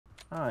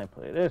I ain't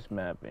played this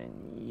map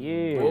in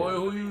years. Boy,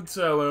 who you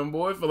telling,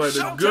 boy? For like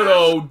the good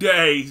old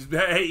days,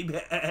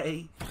 baby.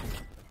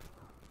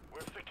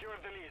 We've secured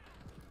the lead.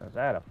 That's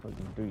at a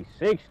fucking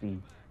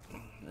 360.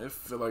 It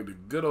feel like the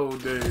good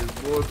old days,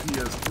 boy.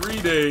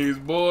 PS3 days,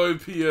 boy.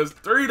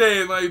 PS3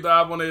 days. Like you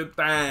hop on that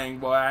thing,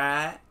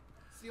 boy.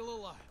 Still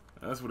alive.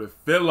 That's what it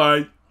feel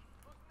like.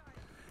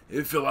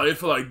 It feel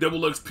like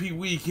double XP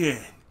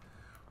weekend.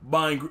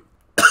 Buying.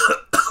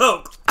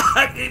 I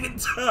can't even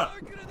tell.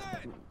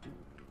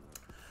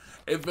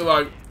 It feel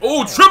like,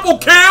 oh, triple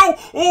kill!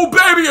 Oh,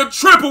 baby, a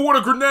triple with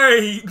a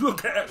grenade!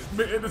 Look at it,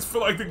 man. This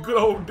feel like the good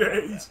old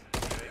days.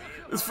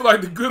 This feel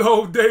like the good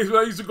old days when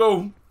I used to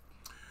go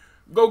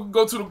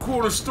to the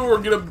corner store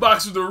and get a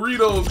box of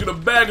Doritos, get a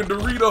bag of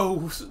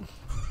Doritos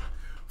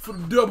for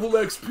the double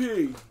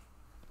XP.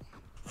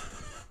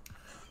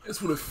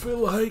 That's what it feel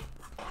like.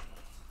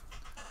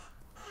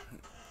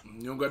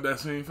 You don't got that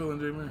same feeling,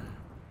 J-Man?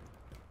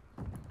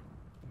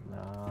 No, I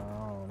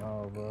don't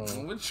know, bro.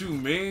 What you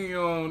mean you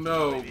don't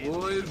know,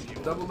 boy? It's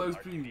double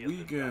XP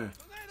weekend.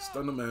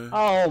 Stunner, man.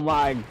 Oh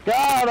my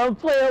god, I'm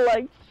playing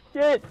like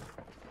shit.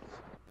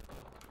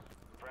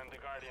 Friendly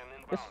Guardian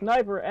The inbound.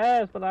 sniper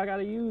ass, but I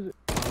gotta use it.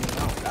 I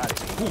don't got it.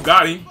 Who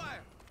got him?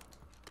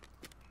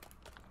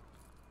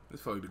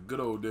 It's like the good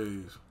old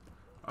days.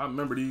 I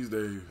remember these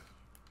days.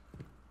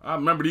 I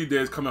remember these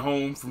days coming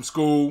home from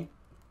school.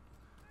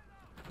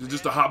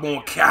 Just to hop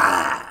on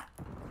car.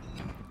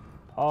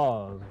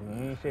 Pause. You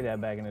didn't say that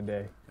back in the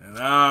day. And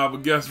but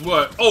guess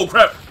what? Oh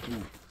crap!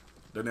 Ooh,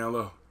 they're down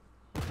low.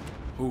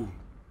 Ooh,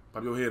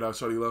 pop your head out,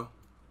 shorty low.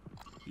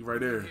 You right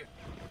there.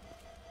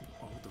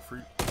 Oh, what the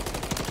freak?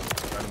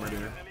 Got him right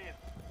there.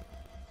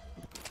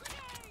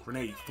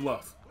 Grenade,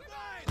 fluff.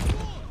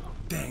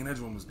 Dang, that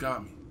one almost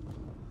got me.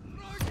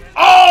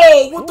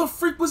 Oh, what the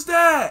freak was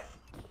that?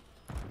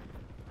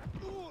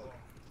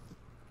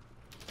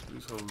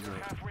 These hoes are.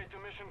 Halfway to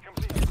mission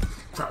complete.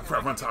 Crap,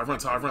 run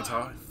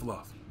tie.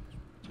 Fluff.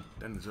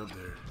 Then it's up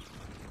there.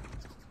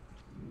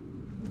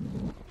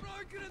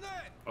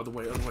 Other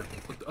way.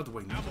 Look the other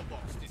way.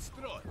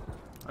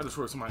 I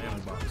destroyed somebody's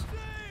ammo box.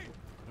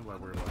 Nobody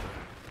worry about that.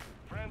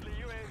 Friendly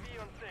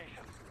UAV on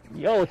station.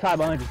 Yo, tie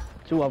behind you.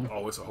 Two of them.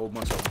 Oh, it's a whole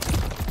bunch of them.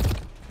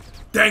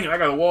 Dang it, I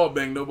got a wall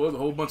bang though, but there's a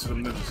whole bunch of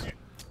them niggas.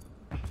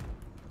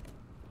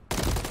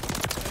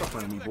 Stop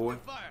playing me, boy.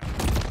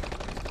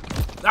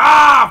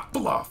 Ah,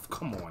 fluff.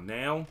 Come on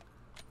now.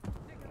 Oh,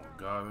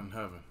 God in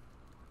heaven.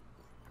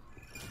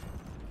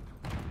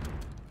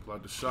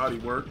 Like the shoddy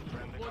work.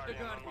 Friendly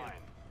Guardian online.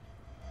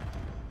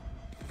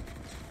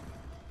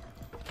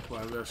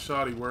 Like that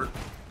shoddy work.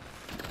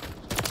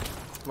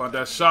 Like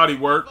that shoddy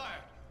work.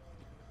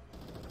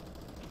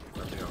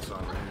 Got the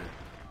outside right here.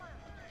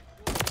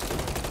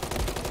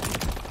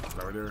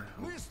 Right there.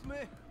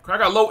 I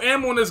got low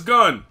ammo on this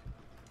gun.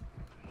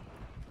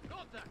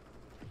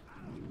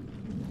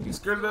 You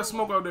scared of that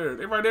smoke out there?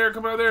 They right there,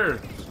 come out there.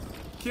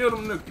 Kill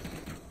them niggas.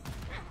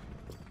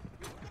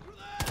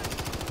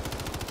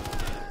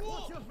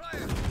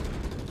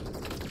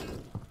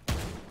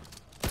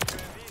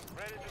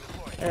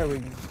 There we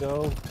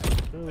go.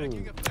 Ooh.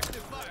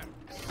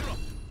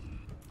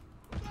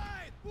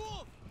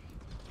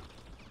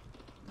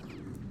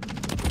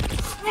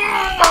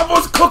 I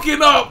was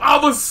cooking up. I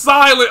was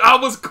silent. I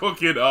was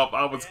cooking up.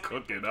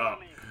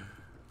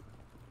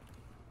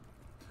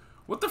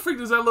 What the freak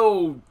does that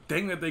little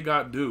thing that they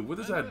got do? What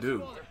does that do?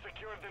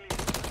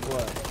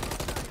 What?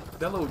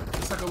 That little,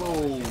 it's like a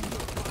little,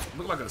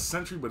 look like a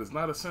sentry, but it's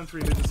not a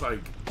sentry. They just like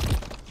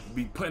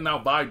be putting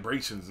out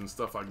vibrations and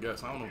stuff, I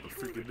guess. I don't know what the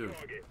freak it do.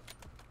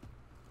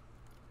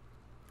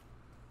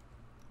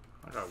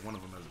 I got one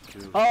of them as a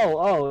kill.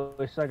 Oh,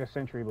 it's like a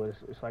sentry, but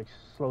it's like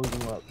slows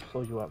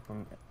you up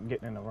from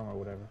getting in the room or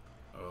whatever.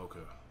 Oh,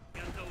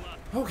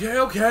 okay.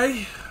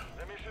 Okay.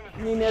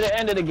 I mean, at the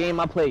end of the game,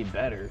 I played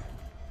better.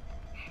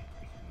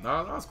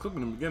 Nah, I was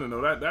cooking in the beginning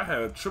though. That had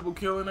a triple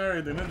kill and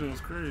everything. That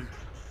was crazy.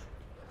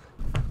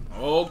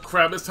 Oh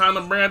crap! It's time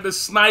to bring out the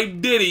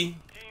snipe ditty.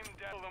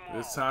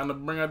 It's time to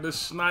bring out the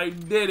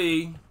snipe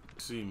ditty.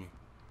 See me.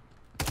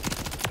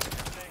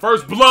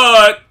 First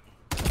blood.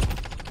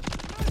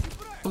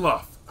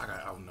 Fluff. I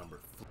got outnumbered.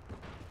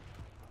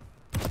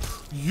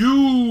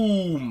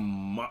 You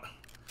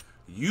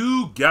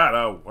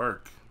gotta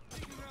work.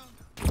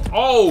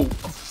 Oh,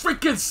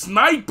 freaking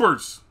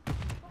snipers.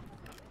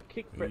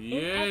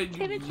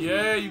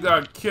 Yeah, you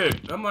got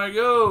kicked. I'm like,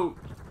 yo.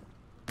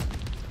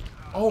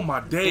 Oh my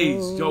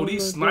days, yo,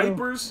 these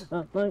snipers.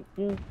 Hey,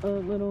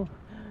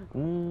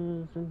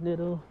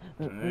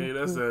 Hey,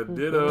 that's that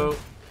ditto.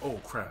 Oh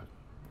crap.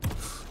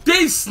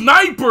 These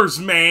snipers,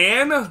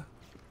 man.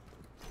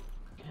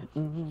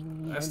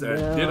 That's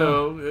that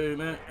ditto.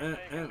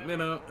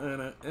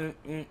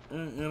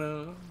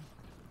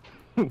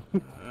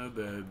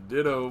 That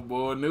ditto,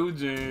 boy. New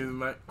jeans,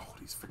 like, oh,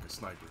 these freaking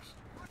snipers.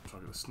 I'm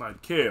trying to get a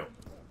snipe kill.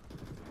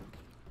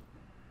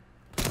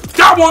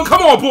 Got one.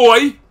 Come on, boy.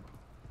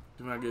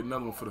 See if I can get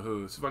another one for the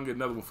hood. See if I can get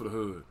another one for the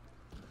hood.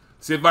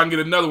 See if I can get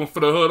another one for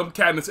the hood. I'm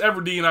Katniss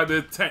Everdeen out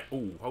there.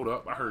 Oh, hold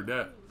up. I heard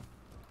that.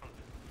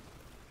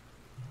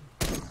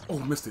 Oh,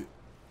 missed it.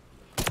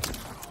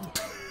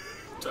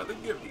 Trying to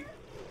get me.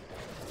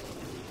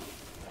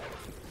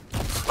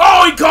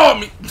 Oh, he caught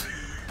me. Is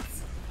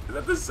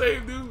that the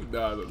same dude?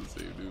 Nah, not the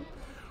same dude.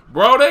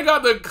 Bro, they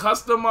got the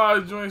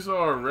customized joints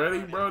already,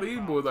 bro. These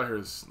boys out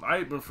here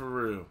sniping for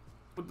real.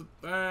 With the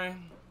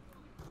thing.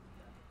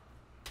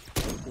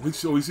 Oh, he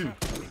see me.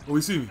 Oh,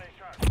 he see me.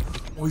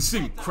 Oh, he see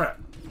me. Crap.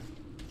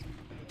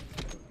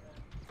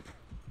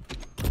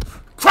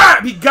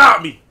 Crap, he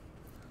got me.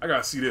 I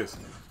gotta see this.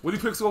 What he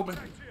picks open?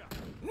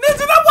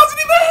 Ninja, that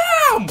wasn't even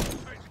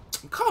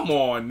him! Come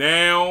on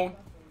now.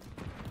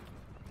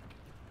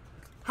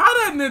 How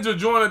that ninja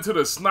joined into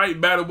the snipe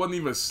battle wasn't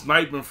even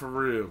sniping for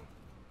real?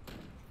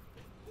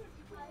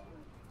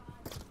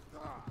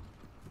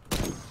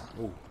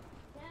 Ooh.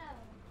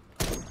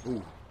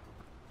 Ooh.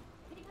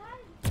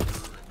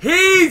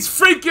 He's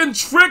freaking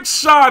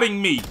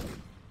trick-shotting me!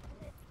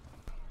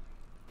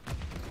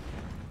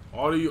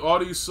 All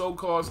these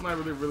so-called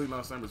snipers, they're really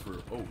not snipers for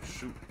real. Oh,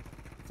 shoot.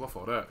 Fluff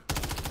all that.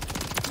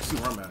 You see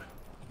where I'm at.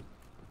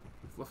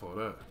 Fluff all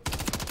that.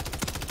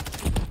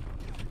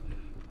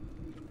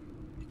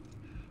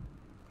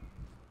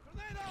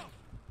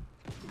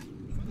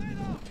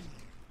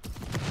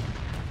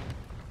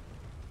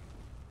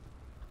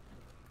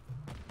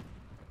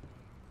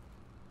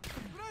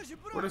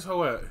 Where this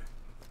hoe at?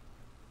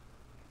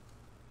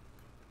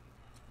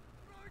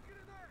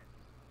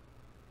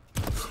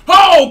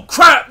 Oh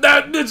crap!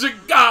 That ninja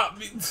got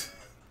me.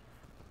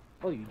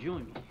 Oh, you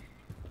joined me.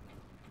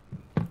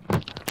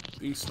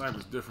 These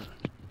snipers different.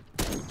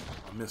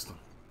 I missed them.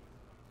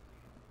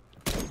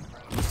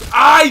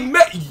 I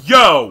met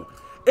yo.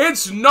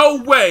 It's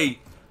no way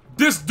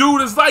this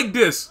dude is like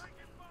this.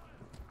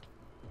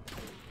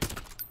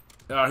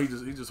 Nah, he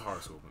just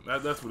hard scoping.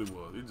 That's what it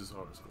was. He just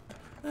hard scoping.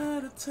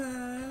 At a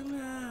time,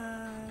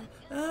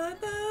 I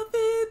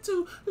nothing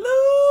to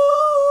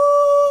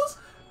lose.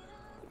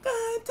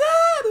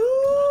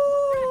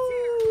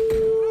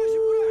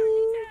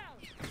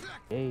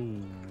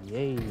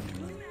 Hey.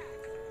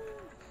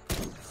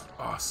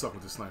 Oh, I suck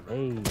with the sniper.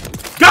 Hey.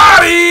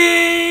 Got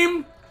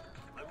him!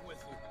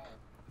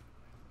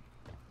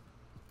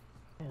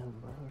 Damn,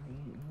 bro.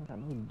 You got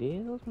no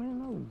deals, man?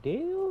 No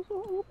deals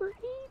on Uber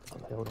Eats?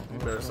 Okay, hold on. You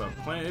better stop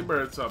playing. You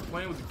better stop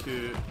playing with the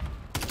kid.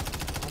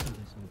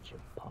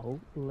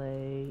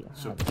 Chipotle.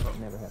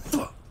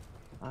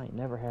 I ain't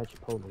never had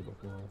Chipotle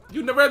before.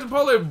 You never had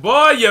Chipotle?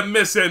 Boy, you're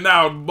missing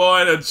out,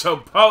 boy. The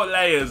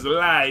Chipotle is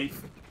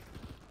life.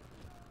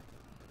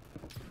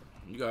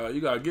 You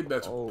gotta get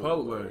that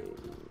Chipotle.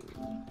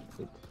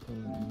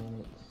 15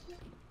 minutes.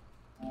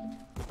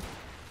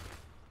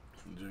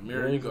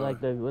 Jameer, you go.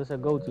 What's a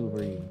go-to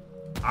for you?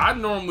 I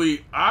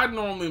normally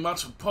my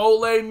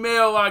Chipotle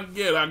meal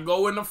I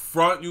go in the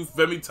front, you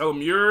feel me? Tell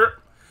them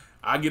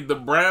I get the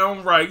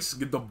brown rice,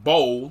 get the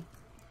bowl.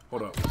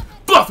 Hold up.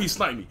 Fluffy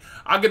snipe me.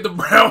 I get the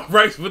brown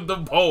rice with the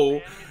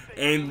bowl.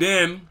 And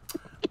then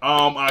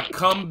I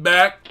come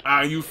back,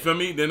 you feel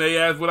me? Then they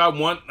ask what I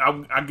want.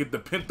 I get the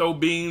pinto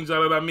beans, you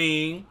know what I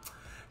mean?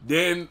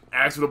 Then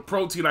ask for the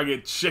protein, I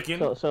get chicken.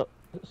 So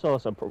it's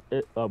a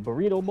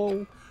burrito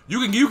bowl? You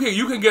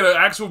can get an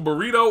actual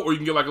burrito or you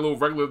can get like a little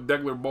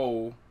regular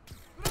bowl.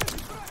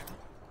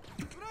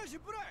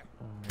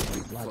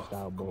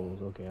 Lifestyle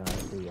bowls, okay, I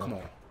see. Come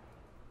on.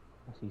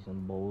 I see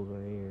some bowls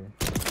right here.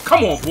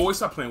 Come on, boy,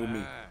 stop playing with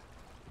me.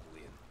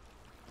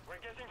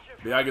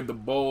 Yeah, I get the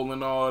bowl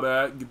and all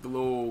that. Get the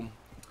little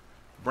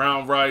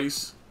brown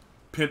rice,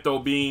 pinto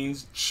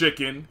beans,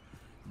 chicken.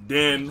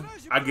 Then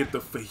I get the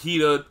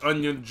fajita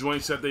onion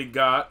joints that they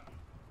got.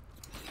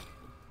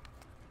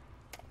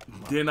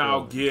 Then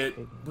I'll get...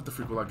 What the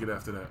freak will I get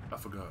after that? I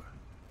forgot.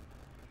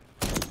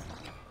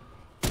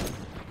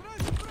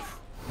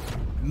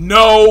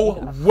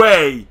 No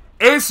way.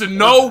 It's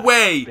no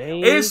way.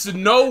 It's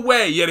no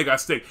way. Yeah, they got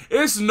steak.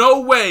 It's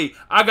no way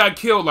I got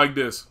killed like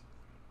this.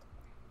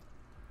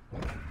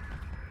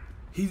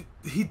 He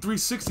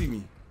 360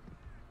 me.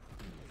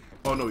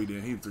 Oh, no, he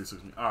didn't. He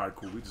 360 me. All right,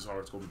 cool. We just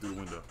hard scoping through the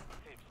window.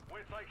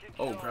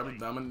 Oh, crap,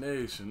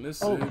 domination.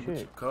 This is what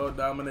you call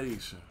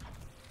domination.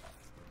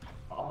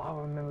 Oh,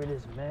 I remember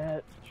this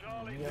map.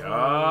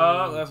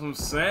 Yeah, that's what I'm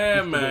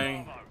saying,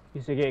 man.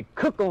 Used to get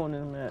cooked on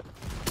this map.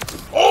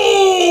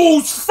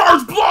 Oh,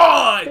 first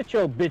blood! Get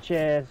your bitch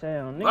ass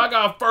down, nigga. I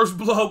got first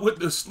blood with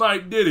the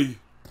snipe diddy.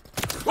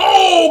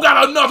 Oh,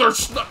 got another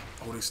snipe.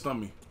 Oh, they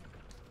stunned me.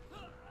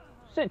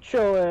 Sit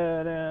your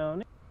ass down,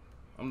 nigga.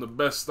 I'm the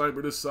best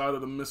sniper this side of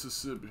the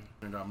Mississippi.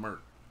 And got murked.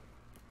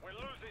 We're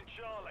losing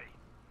Charlie.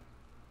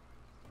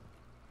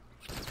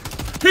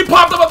 He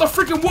popped up out the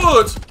freaking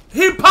woods.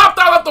 He popped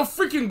out of the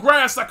freaking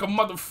grass like a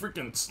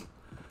motherfucking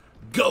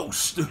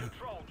ghost.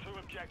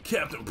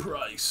 Captain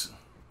Price.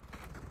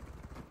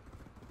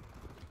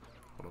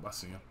 Hold up, I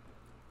see him.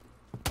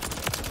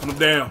 Put him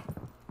down.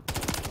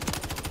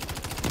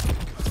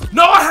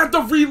 No, I had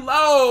to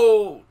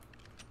reload.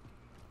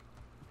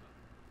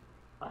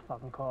 I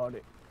fucking called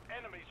it.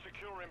 Enemy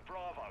securing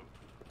Bravo.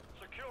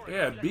 Securing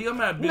Yeah, B, I'm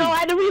at B. No, I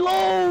had to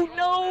reload.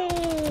 No.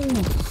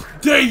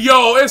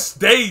 Yo, it's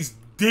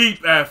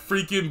deep at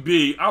freaking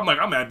B. I'm like,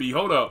 I'm at B.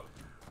 Hold up.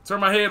 Turn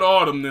my head to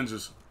all them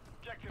ninjas.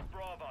 Objective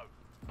Bravo.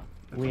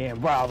 We in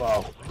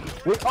Bravo.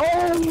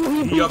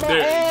 Oh, He up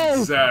there. ass.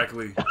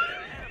 Exactly.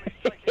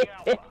 Taking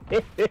Alpha.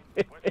 We're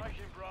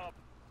taking Bravo.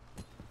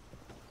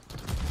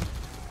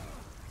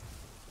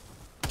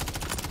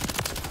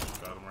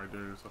 Got him right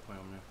there. Stop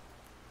playing with me.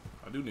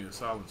 I do need a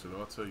silencer though.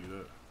 I'll tell you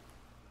that.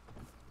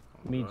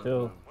 Oh, Me God, too.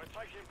 man. We're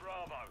taking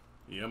Bravo.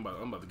 Yeah, I'm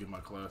about to get my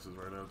classes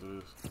right after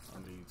this. I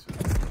need to.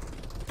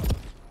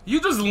 You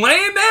just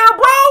laying there,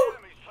 bro?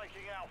 Enemy's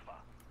taking Alpha.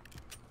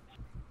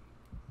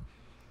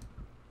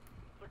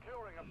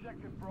 Securing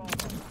objective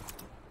Bravo.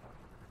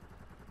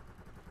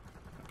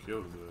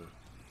 Killed it.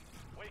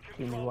 We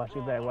Jimmy, control watch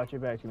your back. Bravo. Watch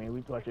your back, Jimmy.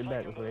 We watch your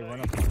back before they run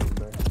up on you,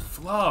 bro.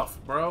 Fluff,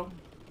 bro.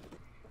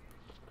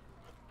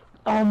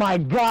 Oh my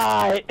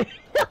God!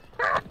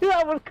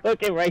 I was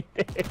cooking right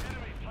there. Enemy's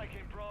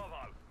taking Bravo.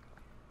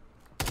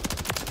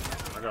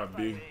 I got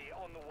B.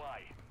 On the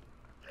way.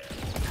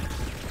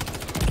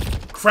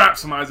 Crap,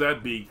 somebody's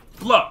at B.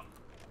 Fluff.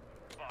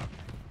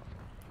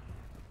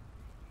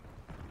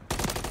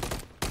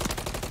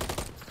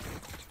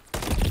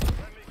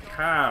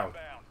 How?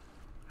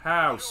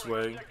 How,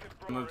 Sway?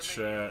 In the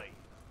chat.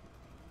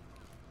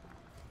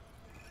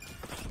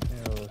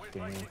 Oh,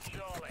 Jimmy.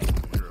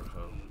 You're a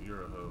hoe.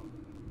 You're a hoe.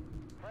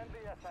 Friendly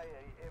SAE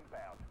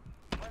inbound.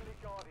 Friendly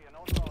Guardian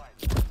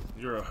online.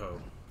 You're a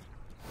hoe.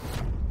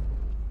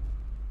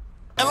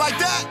 And like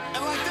that,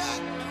 and like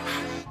that,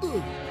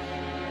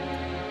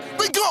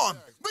 be gone,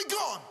 be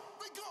gone.